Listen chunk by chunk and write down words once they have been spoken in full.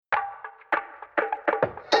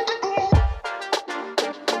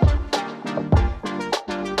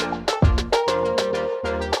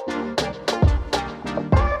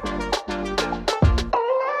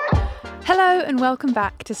welcome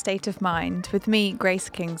back to State of Mind with me, Grace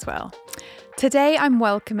Kingswell. Today I'm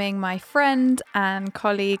welcoming my friend and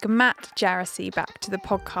colleague Matt Jaracey back to the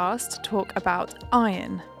podcast to talk about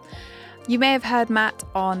iron. You may have heard Matt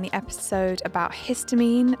on the episode about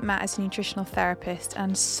histamine. Matt is a nutritional therapist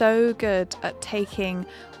and so good at taking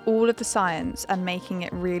all of the science and making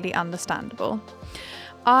it really understandable.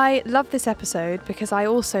 I love this episode because I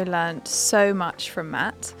also learnt so much from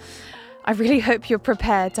Matt. I really hope you're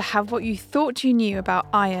prepared to have what you thought you knew about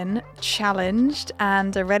iron challenged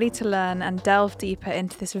and are ready to learn and delve deeper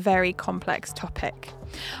into this very complex topic.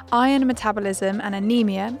 Iron metabolism and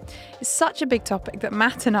anemia is such a big topic that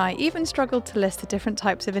Matt and I even struggled to list the different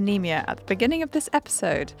types of anemia at the beginning of this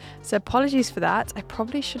episode. So apologies for that. I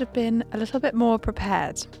probably should have been a little bit more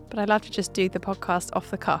prepared, but I love to just do the podcast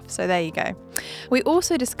off the cuff. So there you go. We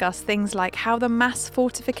also discuss things like how the mass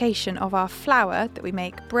fortification of our flour that we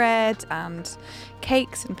make bread and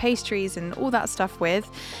cakes and pastries and all that stuff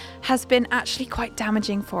with has been actually quite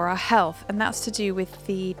damaging for our health, and that's to do with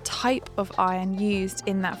the type of iron used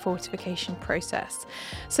in that fortification process.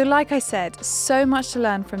 So like I said, so much to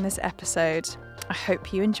learn from this episode. I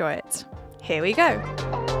hope you enjoy it. Here we go.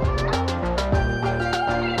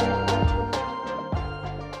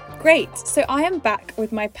 Great. So I am back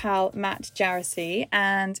with my pal Matt Jaracey,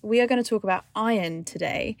 and we are going to talk about iron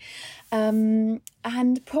today. And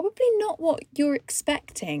probably not what you're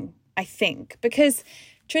expecting, I think, because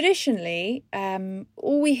traditionally,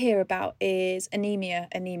 all we hear about is anemia,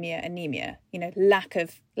 you know, lack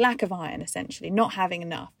of iron, essentially, not having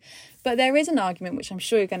enough. But there is an argument, which I'm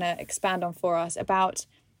sure you're going to expand on for us, about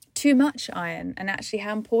too much iron and actually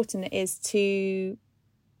how important it is to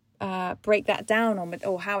break that down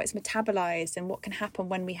or how it's metabolized and what can happen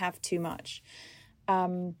when we have too much.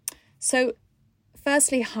 So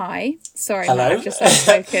firstly, hi. Sorry, hello. Matt, I've just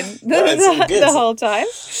spoken the whole time.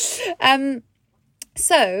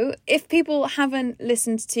 So if people haven't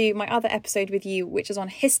listened to my other episode with you, which is on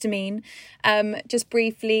histamine, just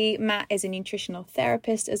briefly, Matt is a nutritional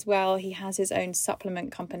therapist as well. He has his own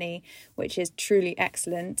supplement company, which is truly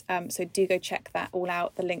excellent. So do go check that all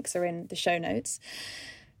out. The links are in the show notes.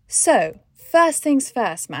 So first things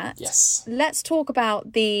first, Matt. Yes. Let's talk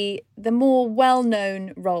about the more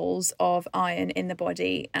well-known roles of iron in the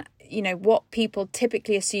body. You know, what people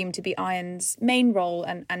typically assume to be iron's main role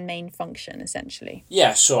and main function, essentially.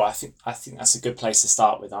 Yeah, sure. I think that's a good place to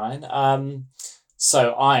start with iron.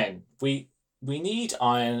 So iron, we need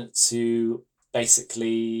iron to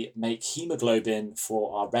basically make hemoglobin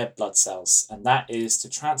for our red blood cells, and that is to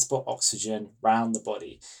transport oxygen around the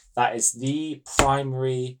body. That is the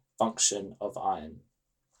primary function of iron.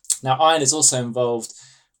 Now, iron is also involved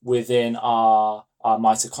within our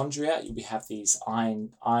mitochondria. We have these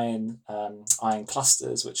iron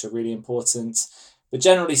clusters, which are really important. But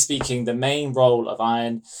generally speaking, the main role of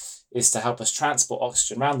iron is to help us transport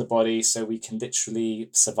oxygen around the body so we can literally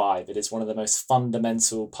survive. It is one of the most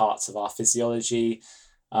fundamental parts of our physiology,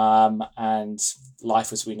 and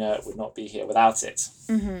life as we know it would not be here without it.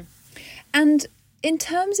 Mm-hmm. And in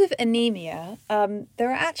terms of anemia,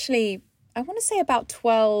 there are actually, I want to say, about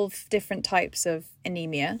 12 different types of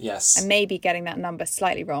anemia. Yes. I may be getting that number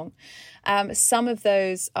slightly wrong. Some of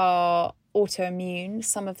those are autoimmune.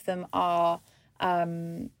 Some of them are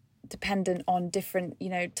dependent on different,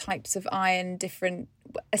 types of iron,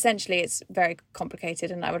 essentially it's very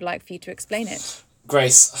complicated, and I would like for you to explain it.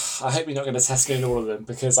 Grace, I hope you're not going to test me in all of them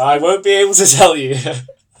because I won't be able to tell you.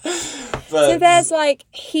 But so there's like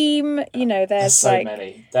there's so like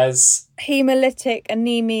many. There's hemolytic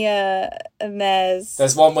anemia, and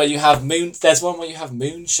there's one where you have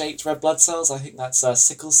moon-shaped red blood cells. I think that's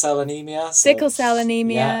sickle cell anemia. Sickle cell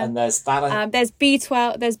anemia. Yeah, and there's that. There's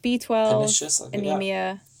B12. There's B12 pernicious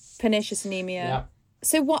anemia. Pernicious anemia. Yeah.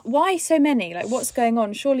 So why so many? Like, what's going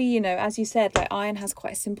on? Surely, as you said, like iron has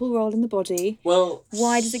quite a simple role in the body. Well,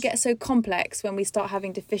 why does it get so complex when we start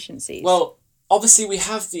having deficiencies? Well, obviously we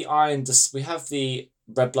have the we have the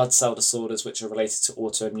red blood cell disorders which are related to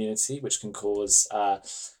autoimmunity, which can cause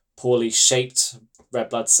poorly shaped red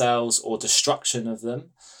blood cells or destruction of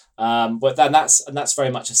them. But then that's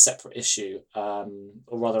very much a separate issue, or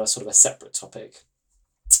rather a sort of a separate topic.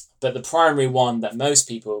 But the primary one that most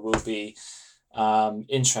people will be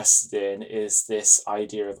interested in is this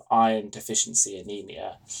idea of iron deficiency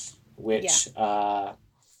anemia, which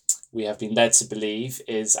we have been led to believe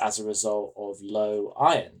is as a result of low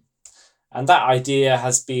iron. And that idea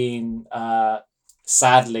has been,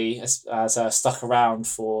 sadly, stuck around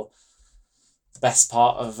for the best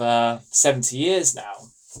part of 70 years now.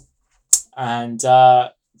 And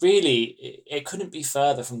really, it couldn't be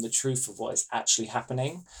further from the truth of what is actually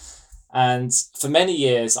happening. And for many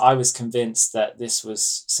years, I was convinced that this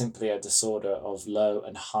was simply a disorder of low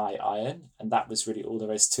and high iron, and that was really all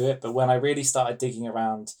there is to it. But when I really started digging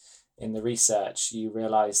around in the research, you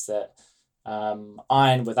realize that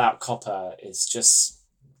iron without copper is just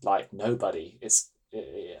like nobody.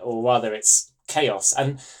 Or rather, it's chaos.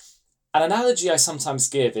 And an analogy I sometimes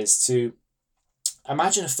give is to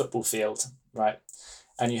imagine a football field, right?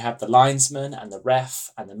 And you have the linesman and the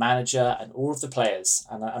ref and the manager and all of the players.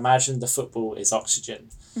 And I imagine the football is oxygen.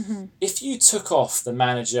 Mm-hmm. If you took off the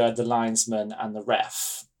manager, the linesman, and the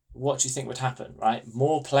ref, what do you think would happen, right?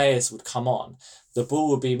 More players would come on. The ball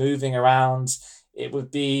would be moving around. It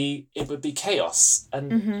would be chaos.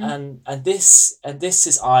 And this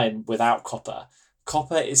is iron without copper.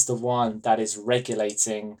 Copper is the one that is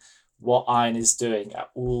regulating what iron is doing at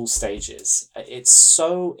all stages. It's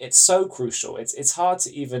so crucial. It's hard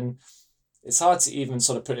to even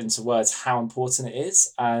sort of put into words how important it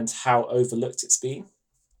is and how overlooked it's been.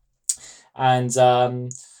 And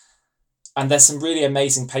there's some really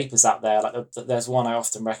amazing papers out there. Like there's one I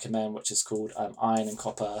often recommend, which is called Iron and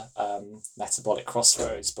Copper Metabolic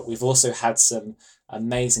Crossroads. But we've also had some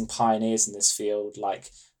amazing pioneers in this field, like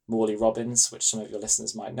Morley Robbins, which some of your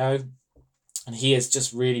listeners might know. And he has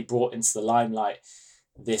just really brought into the limelight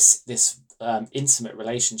this intimate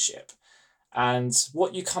relationship. And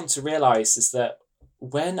what you come to realize is that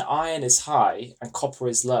when iron is high and copper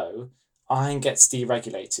is low, iron gets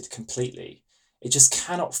deregulated completely. It just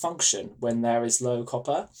cannot function when there is low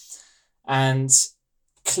copper. And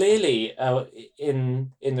clearly,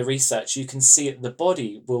 in the research, you can see that the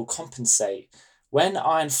body will compensate. When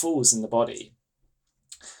iron falls in the body,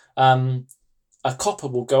 a copper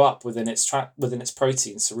will go up within its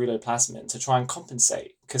protein, ceruloplasmin, to try and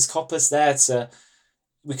compensate, because copper's there to.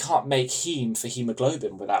 We can't make heme for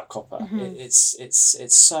hemoglobin without copper. Mm-hmm.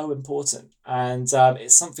 It's so important, and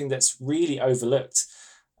it's something that's really overlooked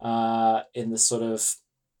in the sort of,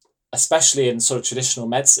 especially in sort of traditional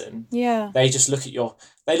medicine. Yeah. They just look at your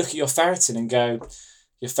ferritin and go,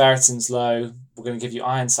 your ferritin's low, we're going to give you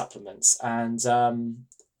iron supplements. And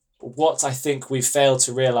what I think we've failed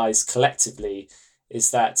to realize collectively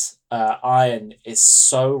is that iron is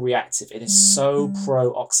so reactive. It is so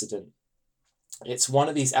pro-oxidant. It's one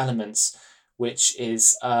of these elements which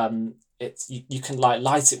is you can like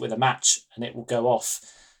light it with a match and it will go off,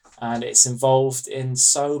 and it's involved in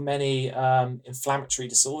so many inflammatory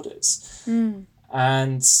disorders.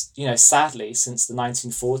 And sadly, since the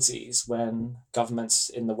 1940s, when governments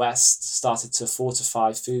in the West started to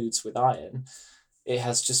fortify foods with iron, it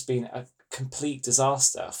has just been a complete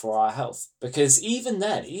disaster for our health. Because even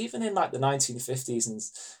then, even in like the 1950s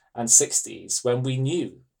and 60s, when we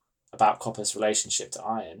knew about copper's relationship to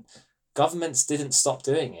iron, governments didn't stop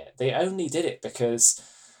doing it. They only did it because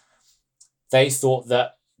they thought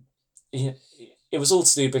that it was all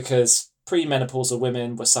to do because premenopausal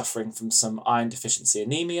women were suffering from some iron deficiency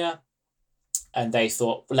anemia, and they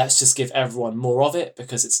thought, well, let's just give everyone more of it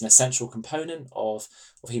because it's an essential component of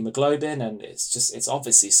hemoglobin, and it's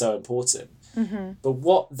obviously so important. Mm-hmm. But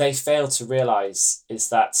what they failed to realize is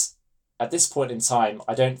that at this point in time,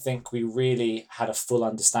 I don't think we really had a full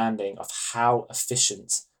understanding of how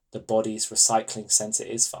efficient the body's recycling center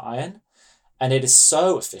is for iron. And it is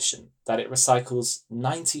so efficient that it recycles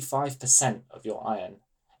 95% of your iron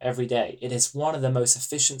every day. It is one of the most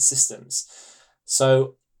efficient systems.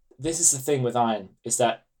 So this is the thing with iron, is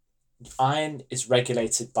that iron is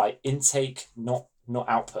regulated by intake, not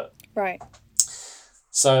output. Right.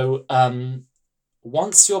 So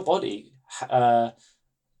once your body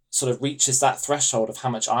sort of reaches that threshold of how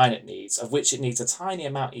much iron it needs, of which it needs a tiny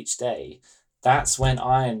amount each day, that's when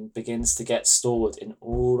iron begins to get stored in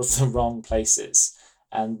all of the wrong places.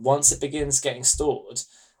 And once it begins getting stored,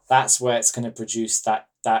 that's where it's going to produce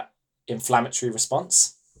that inflammatory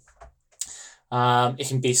response. It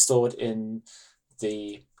can be stored in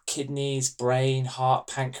the kidneys, brain, heart,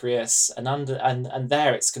 pancreas, and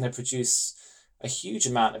there it's going to produce a huge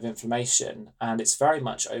amount of inflammation, and it's very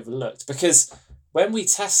much overlooked because when we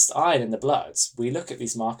test iron in the blood, we look at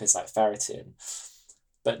these markers like ferritin,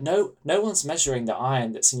 but no one's measuring the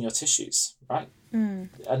iron that's in your tissues, right?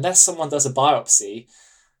 Unless someone does a biopsy,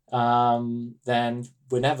 then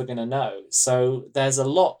we're never going to know. So there's a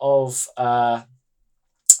lot of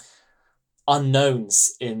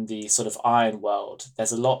unknowns in the sort of iron world.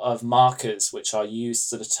 There's a lot of markers which are used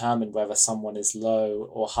to determine whether someone is low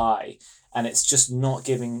or high, and it's just not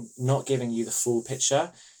giving you the full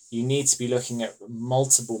picture. You need to be looking at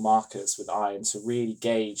multiple markers with iron to really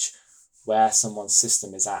gauge where someone's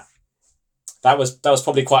system is at. That was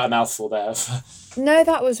probably quite a mouthful there. No,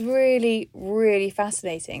 that was really, really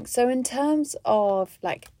fascinating. So in terms of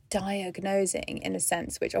like diagnosing in a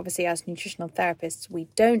sense, which obviously as nutritional therapists we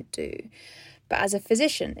don't do. But as a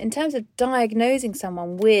physician, in terms of diagnosing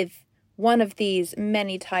someone with one of these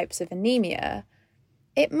many types of anemia,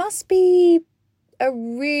 it must be a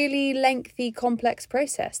really lengthy, complex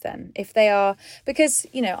process then, if they are, because,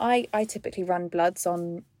 you know, I typically run bloods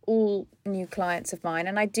on all new clients of mine,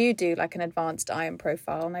 and I do like an advanced iron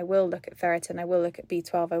profile, and I will look at ferritin, I will look at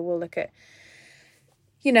B12, I will look at,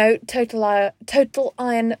 you know, total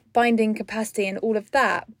iron binding capacity and all of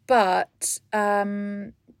that. But,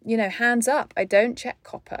 you know, hands up, I don't check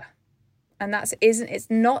copper. And it's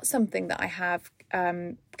not something that I have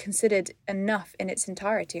considered enough in its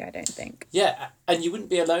entirety, I don't think. Yeah, and you wouldn't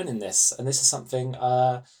be alone in this. And this is something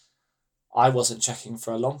I wasn't checking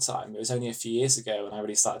for a long time. It was only a few years ago when I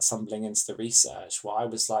really started stumbling into the research where I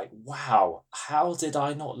was like, wow, how did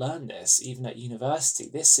I not learn this even at university?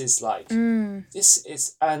 This is like, this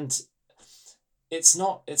is, and it's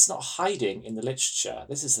not hiding in the literature.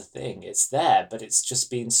 This is the thing. It's there, but it's just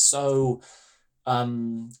been so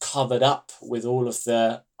covered up with all of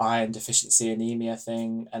the iron deficiency anemia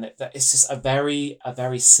thing, and it's just a very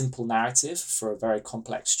simple narrative for a very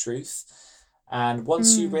complex truth. And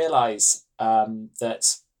once you realize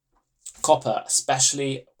that copper,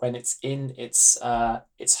 especially when it's in its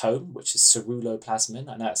home, which is ceruloplasmin,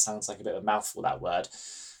 I know it sounds like a bit of a mouthful, that word,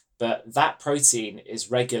 but that protein is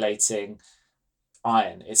regulating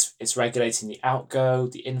iron. It's regulating the outgo,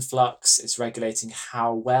 the influx. It's regulating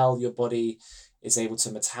how well your body is able to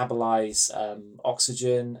metabolize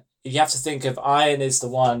oxygen. You have to think of iron as the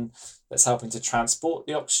one that's helping to transport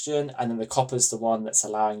the oxygen, and then the copper is the one that's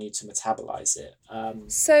allowing you to metabolize it.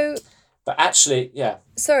 But actually, yeah.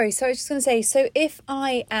 Sorry, so I was just going to say, so if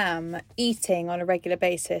I am eating on a regular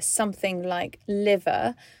basis something like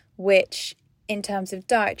liver, which in terms of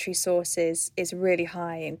dietary sources is really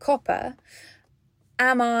high in copper,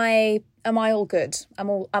 am I all good? I'm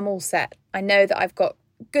all set. I know that I've got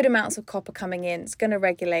good amounts of copper coming in. It's going to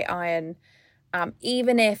regulate iron.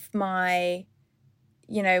 Even if my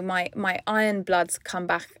iron bloods come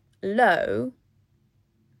back low,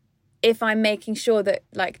 if I'm making sure that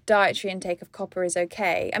like dietary intake of copper is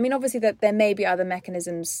okay. I mean, obviously that there may be other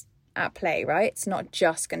mechanisms at play, right? It's not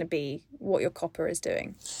just going to be what your copper is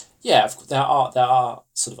doing. Yeah, there are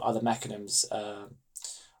sort of other mechanisms,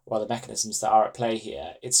 other mechanisms that are at play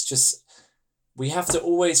here. It's just, we have to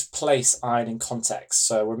always place iron in context.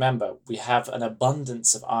 So remember, we have an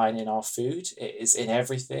abundance of iron in our food. It is in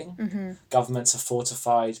everything. Mm-hmm. Governments have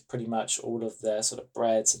fortified pretty much all of their sort of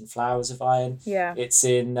breads and flours of iron. Yeah. It's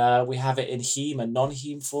in, we have it in heme and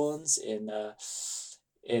non-heme forms, in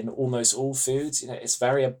almost all foods. You know, it's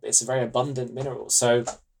a very abundant mineral. So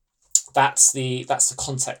that's the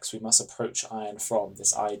context we must approach iron from,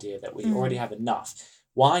 this idea that we already have enough.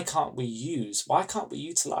 Why can't we utilize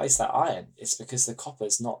that iron? It's because the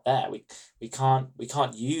copper's not there. We can't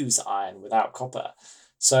use iron without copper.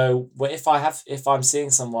 So if I'm seeing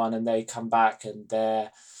someone and they come back and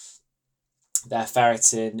their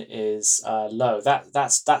ferritin is low,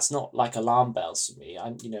 that's not like alarm bells for me.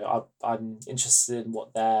 I'm interested in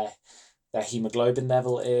what their hemoglobin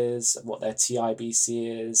level is, what their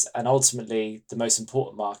TIBC is, and ultimately the most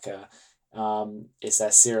important marker is their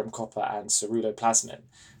serum copper and ceruloplasmin.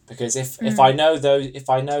 Because if I know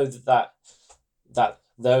that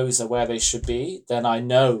those are where they should be, then I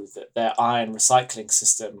know that their iron recycling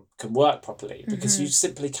system can work properly, because you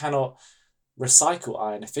simply cannot recycle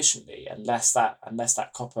iron efficiently unless that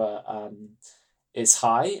copper is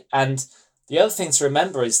high. And the other thing to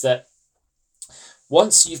remember is that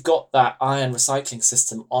once you've got that iron recycling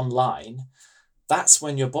system online, that's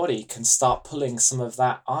when your body can start pulling some of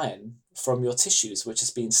that iron from your tissues, which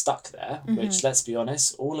has been stuck there, which, let's be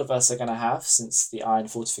honest, all of us are going to have since the iron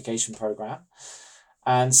fortification program.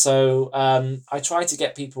 And so I try to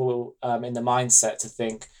get people in the mindset to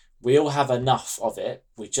think we all have enough of it.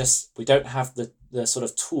 We don't have the sort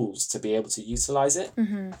of tools to be able to utilize it.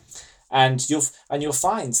 And you'll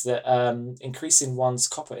find that increasing one's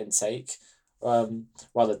copper intake,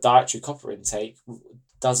 the dietary copper intake,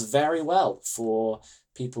 does very well for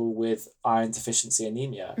people with iron deficiency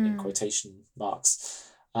anemia, in quotation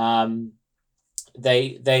marks.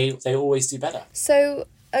 They always do better. So,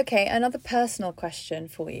 okay, another personal question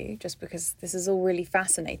for you, just because this is all really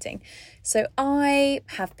fascinating. So I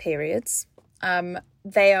have periods.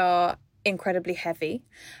 They are incredibly heavy.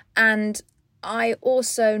 And I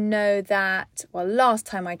also know that, last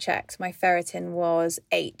time I checked, my ferritin was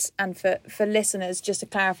 8. And for listeners, just to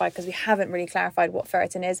clarify, because we haven't really clarified what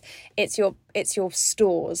ferritin is, it's your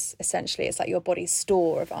stores, essentially. It's like your body's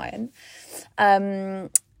store of iron.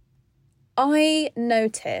 I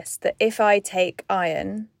noticed that if I take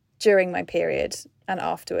iron during my period and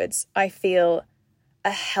afterwards, I feel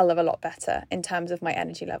a hell of a lot better in terms of my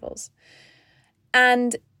energy levels.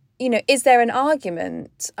 And, you know, is there an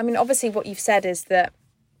argument? I mean, obviously what you've said is that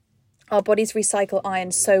our bodies recycle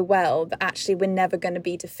iron so well that actually we're never going to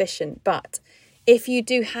be deficient. But if you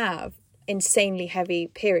do have insanely heavy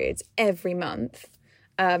periods every month,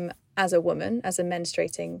 as a woman, as a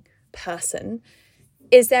menstruating person,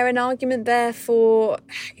 is there an argument there for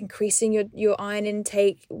increasing your iron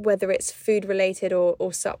intake, whether it's food related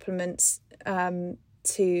or supplements,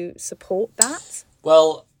 to support that?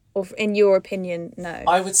 Well, or in your opinion, no?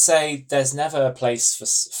 I would say there's never a place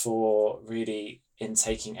for really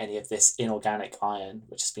intaking any of this inorganic iron,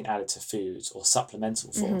 which has been added to food or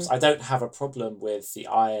supplemental forms. I don't have a problem with the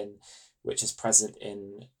iron which is present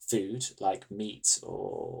in food, like meat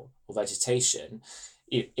or vegetation.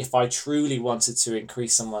 If I truly wanted to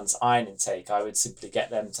increase someone's iron intake, I would simply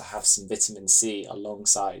get them to have some vitamin C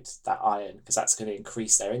alongside that iron, because that's going to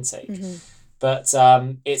increase their intake. But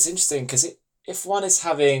it's interesting because if one is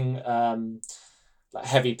having like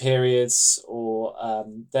heavy periods, or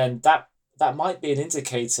then that might be an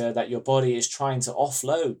indicator that your body is trying to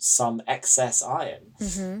offload some excess iron.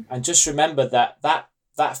 And just remember that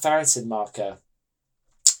ferritin marker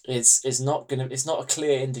it's not a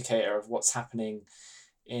clear indicator of what's happening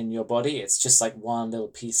in your body. It's just like one little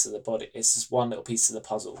piece of the body. It's just one little piece of the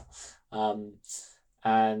puzzle.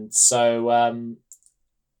 And so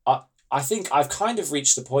I think I've kind of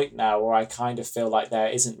reached the point now where I kind of feel like there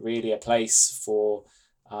isn't really a place for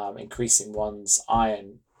increasing one's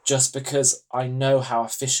iron, just because I know how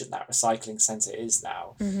efficient that recycling centre is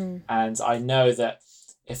now. And I know that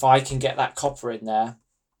if I can get that copper in there,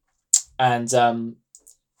 and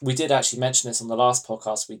we did actually mention this on the last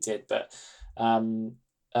podcast we did, but retinol,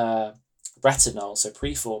 so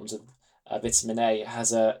preforms of vitamin A,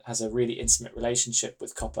 has a really intimate relationship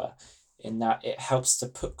with copper, in that it helps to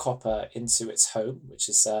put copper into its home, which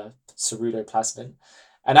is ceruloplasmin.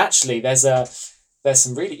 And actually, there's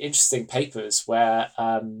some really interesting papers where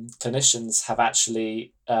clinicians have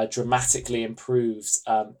actually dramatically improved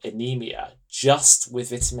anemia just with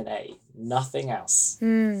vitamin A, nothing else.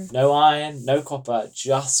 No iron, no copper,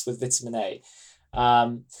 just with vitamin A.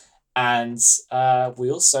 And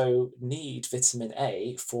we also need vitamin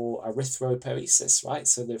A for erythropoiesis, right?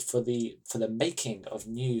 So that for the making of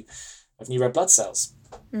new red blood cells.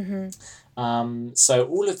 So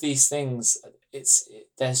all of these things,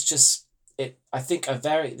 I think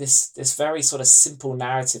this very sort of simple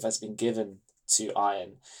narrative has been given to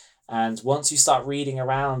iron. And once you start reading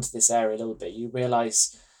around this area a little bit, you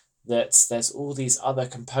realize that there's all these other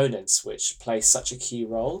components which play such a key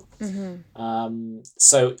role.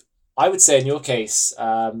 So I would say in your case,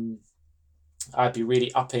 I'd be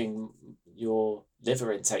really upping your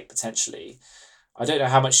liver intake potentially. I don't know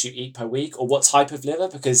how much you eat per week or what type of liver,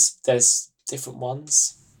 because there's different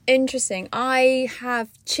ones. Interesting. I have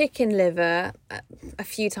chicken liver a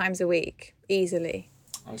few times a week, easily.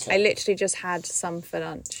 Okay. I literally just had some for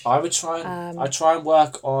lunch. I would try and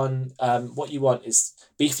work on what you want is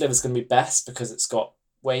beef liver is going to be best because it's got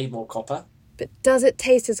way more copper. But does it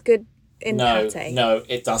taste as good in pate? No,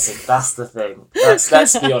 it doesn't. That's the thing.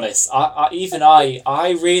 Let's be honest.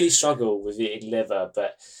 I really struggle with eating liver,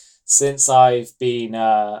 but since I've been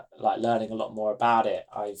learning a lot more about it,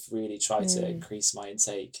 I've really tried to increase my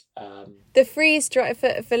intake. The freeze dry,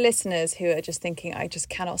 for listeners who are just thinking, I just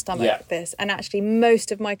cannot stomach this, and actually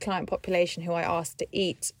most of my client population who I ask to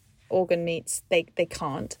eat organ meats, they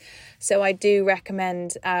can't. So I do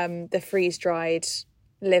recommend the freeze dried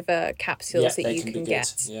liver capsules that you can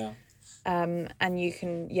get. Yeah. And you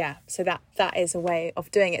can, so that is a way of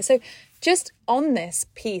doing it. So just on this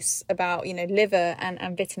piece about, liver and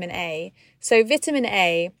vitamin A. So vitamin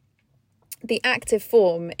A, the active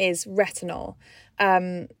form is retinol.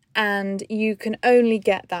 And you can only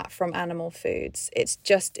get that from animal foods. It's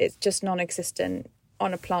just non-existent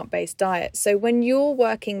on a plant-based diet. So when you're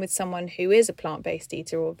working with someone who is a plant-based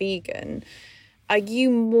eater or vegan, are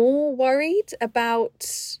you more worried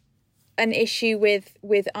about an issue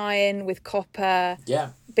with iron, with copper?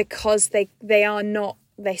 Because they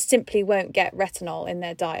simply won't get retinol in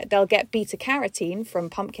their diet. They'll get beta carotene from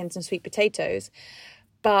pumpkins and sweet potatoes,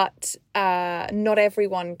 but not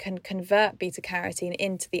everyone can convert beta carotene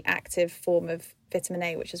into the active form of vitamin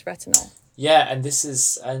A, which is retinol. Yeah, and this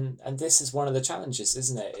is one of the challenges,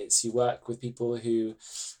 isn't it? It's you work with people who,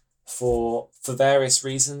 for various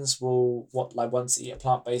reasons, will want to eat a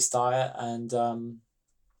plant-based diet, and I'm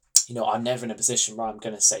never in a position where I'm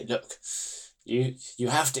going to say, look, you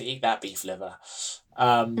have to eat that beef liver.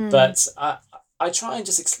 But I try and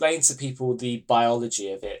just explain to people the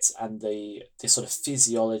biology of it and the sort of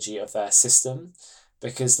physiology of their system,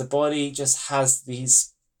 because the body just has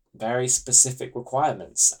these very specific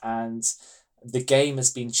requirements, and the game has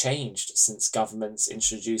been changed since governments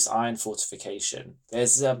introduced iron fortification.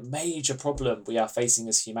 There's a major problem we are facing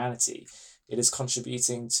as humanity. It is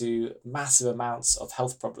contributing to massive amounts of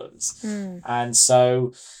health problems. And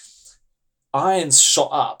so iron's shot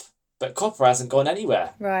up, but copper hasn't gone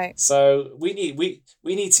anywhere. Right. So we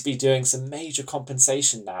need to be doing some major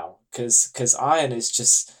compensation now, because iron is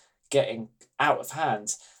just getting out of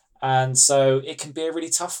hand. And so it can be a really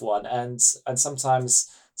tough one. And sometimes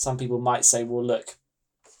some people might say, well, look,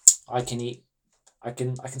 I can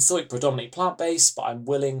still eat predominantly plant-based, but I'm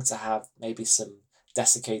willing to have maybe some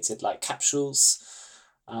desiccated like capsules.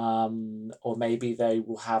 Or maybe they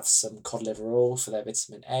will have some cod liver oil for their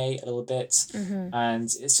vitamin A a little bit. And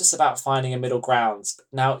it's just about finding a middle ground.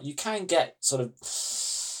 Now, you can get sort of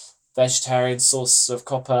vegetarian sources of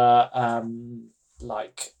copper,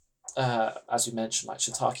 like as we mentioned, like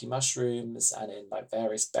shiitake mushrooms and in like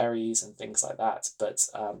various berries and things like that. But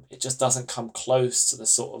it just doesn't come close to the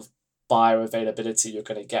sort of bioavailability you're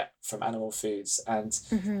going to get from animal foods. And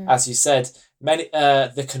as you said, many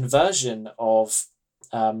the conversion of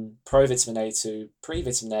provitamin A to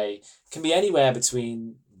previtamin A can be anywhere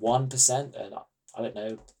between 1% and I don't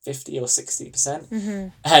know 50 or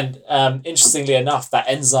 60%. And interestingly enough, that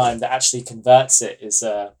enzyme that actually converts it is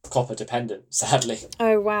copper dependent, sadly.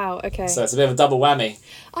 Oh wow, okay. So it's a bit of a double whammy.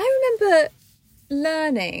 I remember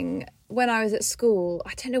learning when I was at school,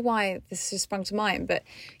 I don't know why this just sprung to mind, but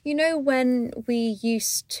you know when we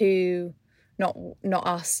used to, not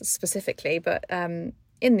us specifically, but in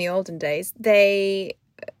the olden days,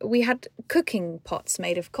 we had cooking pots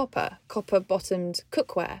made of copper bottomed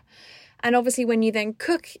cookware. And obviously when you then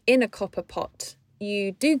cook in a copper pot,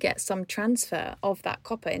 you do get some transfer of that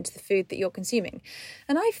copper into the food that you're consuming.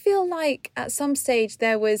 And I feel like at some stage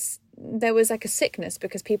there was like a sickness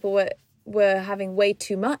because people were having way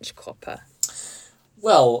too much copper.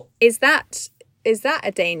 Well, is that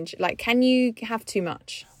a danger? Like, can you have too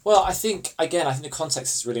much? Well, I think the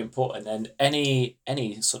context is really important, and any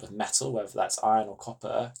sort of metal, whether that's iron or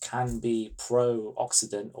copper, can be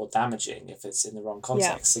pro-oxidant or damaging if it's in the wrong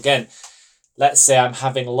context. Yeah. Again, let's say I'm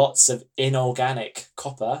having lots of inorganic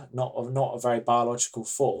copper, not a very biological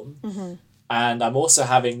form, and I'm also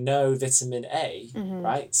having no vitamin A,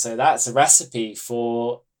 right? So that's a recipe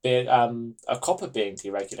for a copper being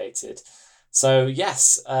deregulated. So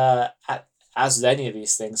yes, as with any of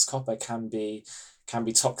these things, copper can be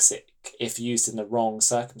toxic if used in the wrong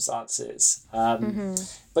circumstances.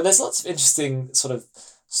 But there's lots of interesting sort of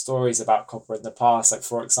stories about copper in the past. Like,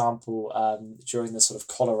 for example, during the sort of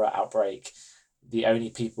cholera outbreak, the only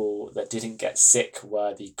people that didn't get sick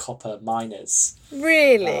were the copper miners.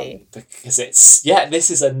 Really? Because this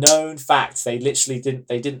is a known fact. They literally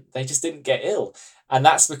they just didn't get ill. And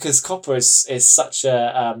that's because copper is such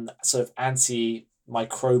a sort of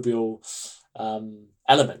antimicrobial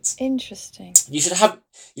element. Interesting. You should have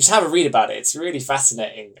a read about it. It's really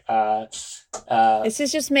fascinating. This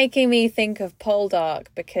is just making me think of Poldark,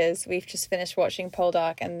 because we've just finished watching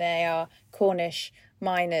Poldark, and they are Cornish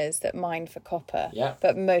miners that mine for copper. Yeah.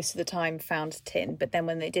 But most of the time found tin. But then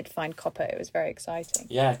when they did find copper, it was very exciting.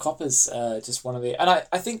 Yeah, copper's just one of the... And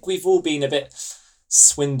I think we've all been a bit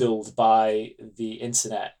swindled by the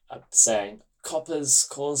internet saying copper's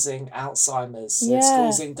causing Alzheimer's, it's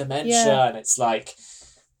causing dementia, and it's like...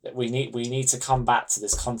 We need to come back to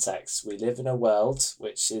this context. We live in a world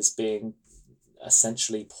which is being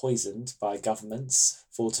essentially poisoned by governments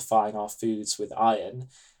fortifying our foods with iron,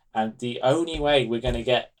 and the only way we're going to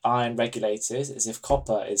get iron regulated is if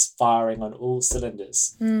copper is firing on all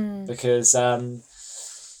cylinders. Because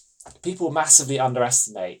people massively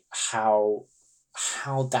underestimate how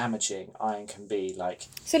damaging iron can be. Like,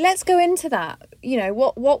 so let's go into that. You know,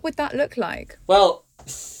 what would that look like? Well,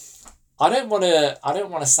 I don't want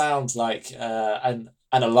to sound like an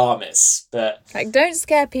alarmist, but like, don't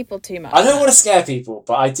scare people too much. I don't want to scare people,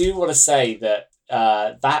 but I do want to say that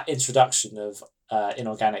that introduction of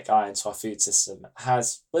inorganic iron to our food system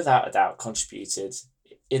has, without a doubt, contributed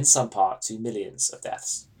in some part to millions of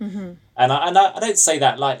deaths. And I don't say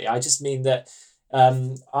that lightly. I just mean that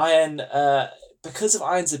iron. Because of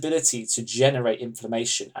iron's ability to generate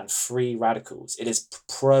inflammation and free radicals, it is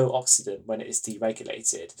pro-oxidant when it is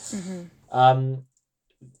deregulated.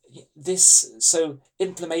 So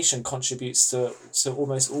inflammation contributes to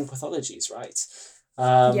almost all pathologies, right?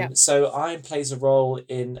 So iron plays a role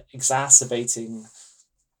in exacerbating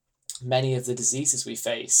many of the diseases we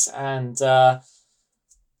face, and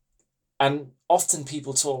often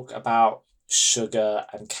people talk about sugar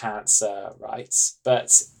and cancer, right?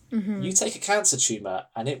 But you take a cancer tumour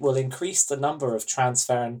and it will increase the number of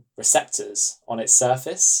transferrin receptors on its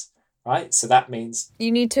surface, right? So that means...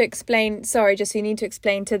 You need to explain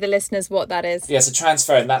to the listeners what that is. Yeah, so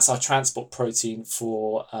transferrin, that's our transport protein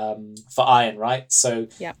for iron, right? So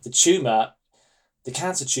the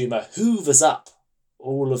cancer tumour hoovers up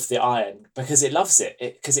all of the iron because it loves it,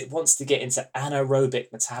 because it wants to get into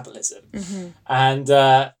anaerobic metabolism. And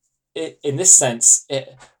in this sense,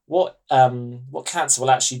 what cancer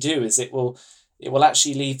will actually do is it will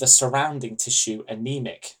actually leave the surrounding tissue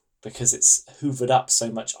anemic because it's hoovered up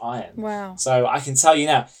so much iron. Wow. So I can tell you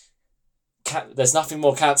now, there's nothing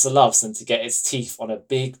more cancer loves than to get its teeth on a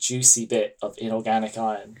big juicy bit of inorganic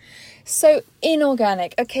iron. So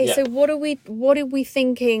inorganic. Okay, Yeah. so what are we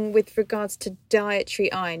thinking with regards to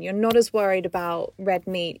dietary iron? You're not as worried about red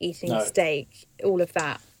meat, eating steak, all of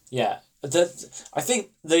that. Yeah. I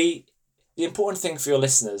think the important thing for your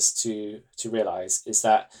listeners to realise is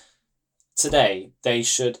that today they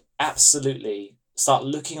should absolutely start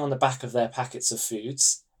looking on the back of their packets of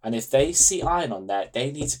foods, and if they see iron on there,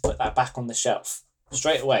 they need to put that back on the shelf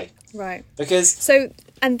straight away. Right. Because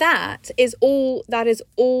that is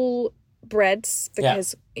all breads,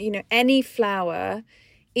 because any flour,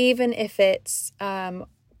 even if it's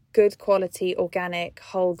good quality organic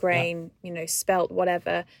whole grain, spelt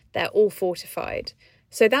whatever, they're all fortified.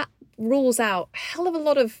 So that rules out a hell of a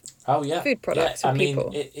lot of food products for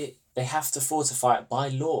people. They have to fortify it by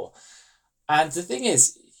law. And the thing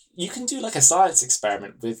is, you can do like a science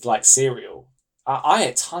experiment with like cereal. I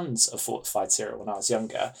ate tons of fortified cereal when I was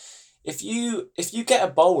younger. If you get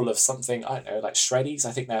a bowl of something, I don't know, like Shreddies,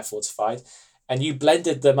 I think they're fortified, and you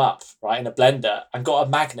blended them up, right, in a blender and got a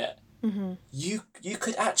magnet, you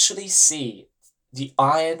could actually see the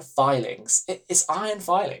iron filings. It's iron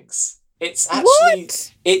filings. It's actually...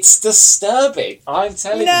 What? It's disturbing. I'm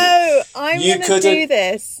telling you. No, I'm going to do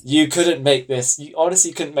this. You couldn't make this. You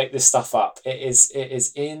honestly couldn't make this stuff up. It is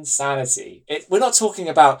insanity. We're not talking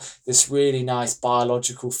about this really nice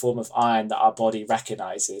biological form of iron that our body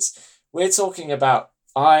recognises. We're talking about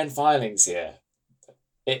iron filings here.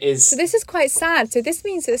 It is... So this is quite sad. So this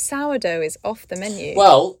means that sourdough is off the menu.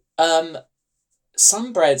 Well,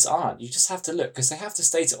 some breads aren't. You just have to look because they have to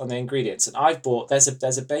state it on the ingredients. And I've bought... There's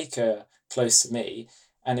a baker close to me,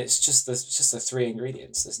 and it's just the 3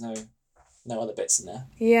 ingredients. There's no other bits in there.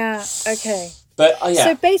 Yeah. Okay. But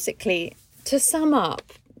So basically, to sum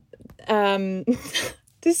up, what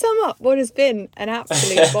has been an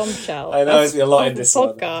absolute bombshell. I know there's been a lot in this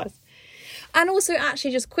podcast. one. And also,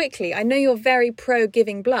 actually, just quickly, I know you're very pro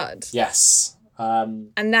giving blood. Yes.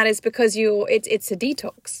 And that is because it's a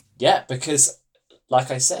detox. Yeah, because like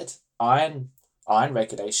I said, iron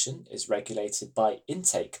regulation is regulated by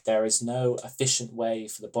intake. There is no efficient way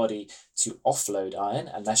for the body to offload iron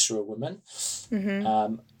unless you're a woman.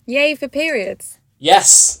 Yay for periods.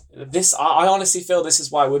 Yes, I honestly feel this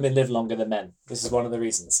is why women live longer than men. This is one of the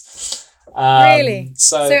reasons. Really?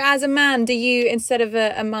 So as a man, do you, instead of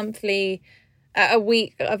a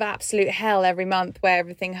week of absolute hell every month where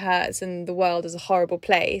everything hurts and the world is a horrible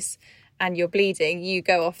place and you're bleeding, you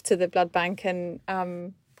go off to the blood bank and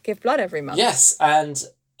give blood every month? Yes, and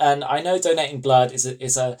I know donating blood is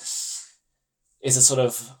a sort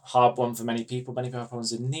of hard one for many people. Many people have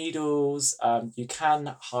problems with needles. You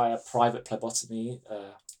can hire private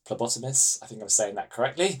phlebotomist. I think I'm saying that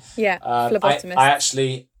correctly. Yeah, phlebotomist. I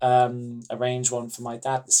actually arranged one for my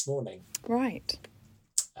dad this morning. Right.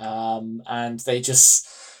 And they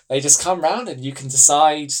just come round and you can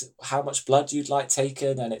decide how much blood you'd like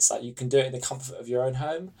taken, and it's like you can do it in the comfort of your own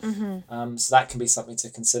home. So that can be something to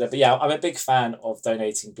consider. But yeah, I'm a big fan of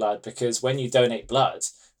donating blood, because when you donate blood,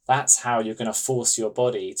 that's how you're going to force your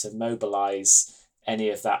body to mobilize any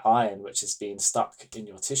of that iron which has been stuck in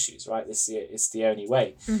your tissues, right? It's the only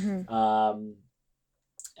way.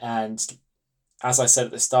 And as I said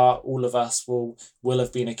at the start, all of us will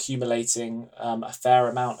have been accumulating a fair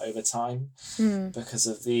amount over time because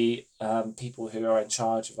of the people who are in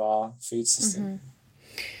charge of our food system.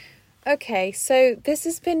 Okay, so this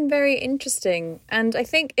has been very interesting. And I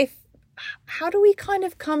think how do we kind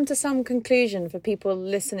of come to some conclusion for people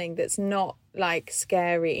listening that's not like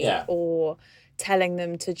scary or telling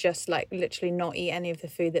them to just like literally not eat any of the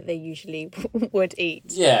food that they usually would eat?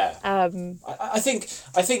 Yeah. I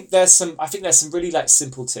think there's some really like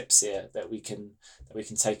simple tips here that we can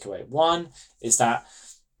take away. One is that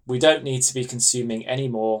we don't need to be consuming any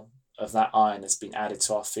more of that iron that's been added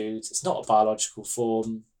to our foods. It's not a biological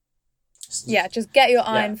form. Just get your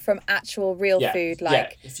iron from actual real food,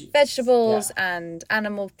 like vegetables and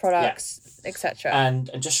animal products, etc. And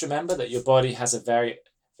just remember that your body has a very,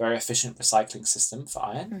 very efficient recycling system for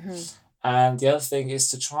iron. Mm-hmm. And the other thing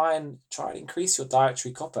is to try and increase your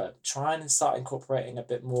dietary copper. Try and start incorporating a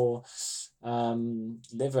bit more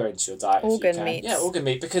liver into your diet. Organ meats. Yeah, organ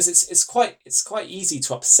meat, because it's quite easy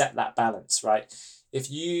to upset that balance, right? If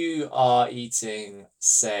you are eating,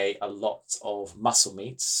 say, a lot of muscle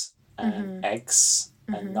meats and eggs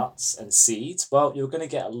and nuts and seeds, well, you're going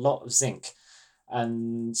to get a lot of zinc,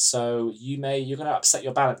 and so you're going to upset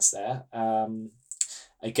your balance there.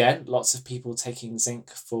 Again, lots of people taking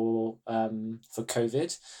zinc for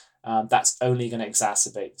COVID. That's only going to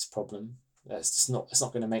exacerbate this problem. It's not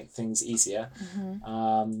going to make things easier.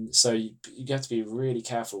 So you have to be really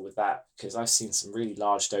careful with that, because I've seen some really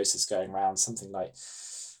large doses going around, something like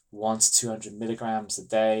 100 to 200 milligrams a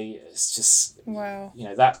day. It's just, wow.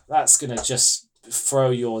 That's going to just throw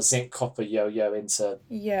your zinc copper yo-yo into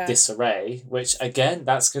disarray, which again,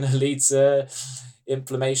 that's going to lead to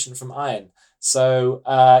inflammation from iron. So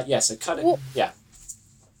so cut it.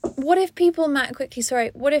 What if people, Matt, quickly, sorry,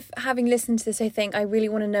 what if, having listened to this, they think, I really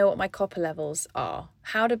want to know what my copper levels are?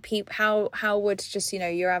 How would just,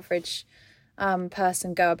 your average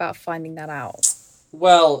person go about finding that out?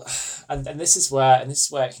 Well, and this is where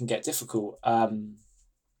it can get difficult,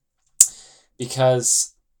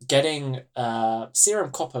 because getting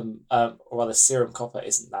serum copper, or rather serum copper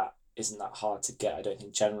isn't that hard to get, I don't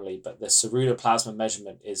think, generally, but the ceruloplasmin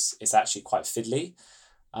measurement is actually quite fiddly.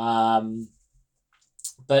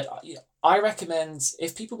 But I recommend,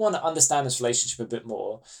 if people want to understand this relationship a bit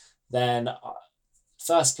more, then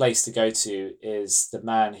first place to go to is the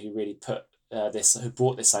man who really who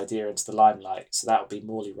brought this idea into the limelight. So that would be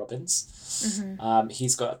Morley Robbins.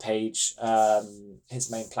 He's got a page.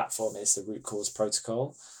 His main platform is the Root Cause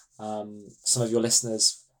Protocol. Some of your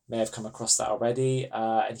listeners may have come across that already,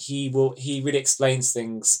 and he really explains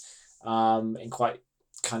things in quite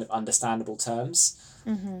kind of understandable terms.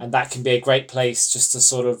 And that can be a great place just to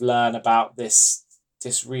sort of learn about this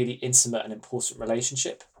really intimate and important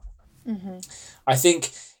relationship. I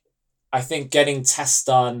think getting tests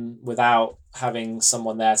done without having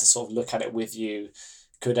someone there to sort of look at it with you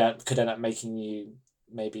could end up making you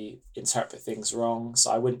maybe interpret things wrong.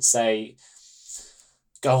 So I wouldn't say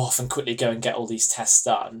go off and quickly go and get all these tests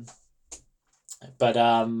done. But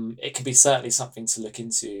it could be certainly something to look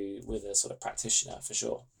into with a sort of practitioner, for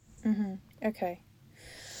sure. Okay.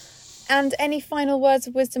 And any final words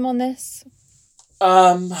of wisdom on this?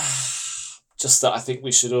 Just that I think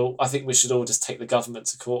we should all just take the government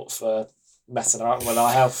to court for messing around with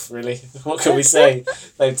our health, really. What can we say?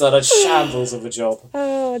 They've done a shambles of a job.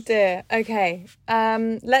 Oh dear. Okay.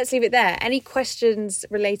 Let's leave it there. Any questions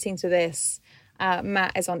relating to this?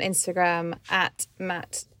 Matt is on Instagram at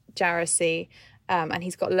Matt Jaracey. And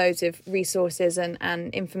he's got loads of resources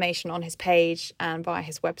and information on his page and via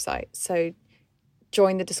his website. So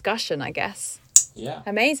join the discussion, I guess. Yeah.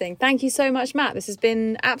 Amazing. Thank you so much, Matt. This has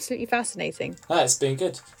been absolutely fascinating. It's been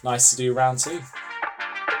good. Nice to do round 2.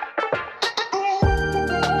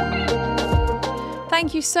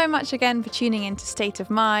 Thank you so much again for tuning in to State of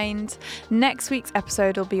Mind. Next week's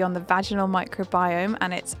episode will be on the vaginal microbiome,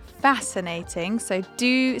 and it's fascinating, so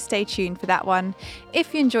do stay tuned for that one.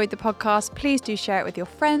 If you enjoyed the podcast, please do share it with your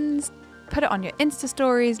friends, put it on your Insta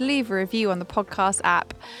stories, leave a review on the podcast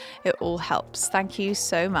app. It all helps. Thank you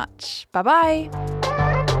so much. Bye-bye.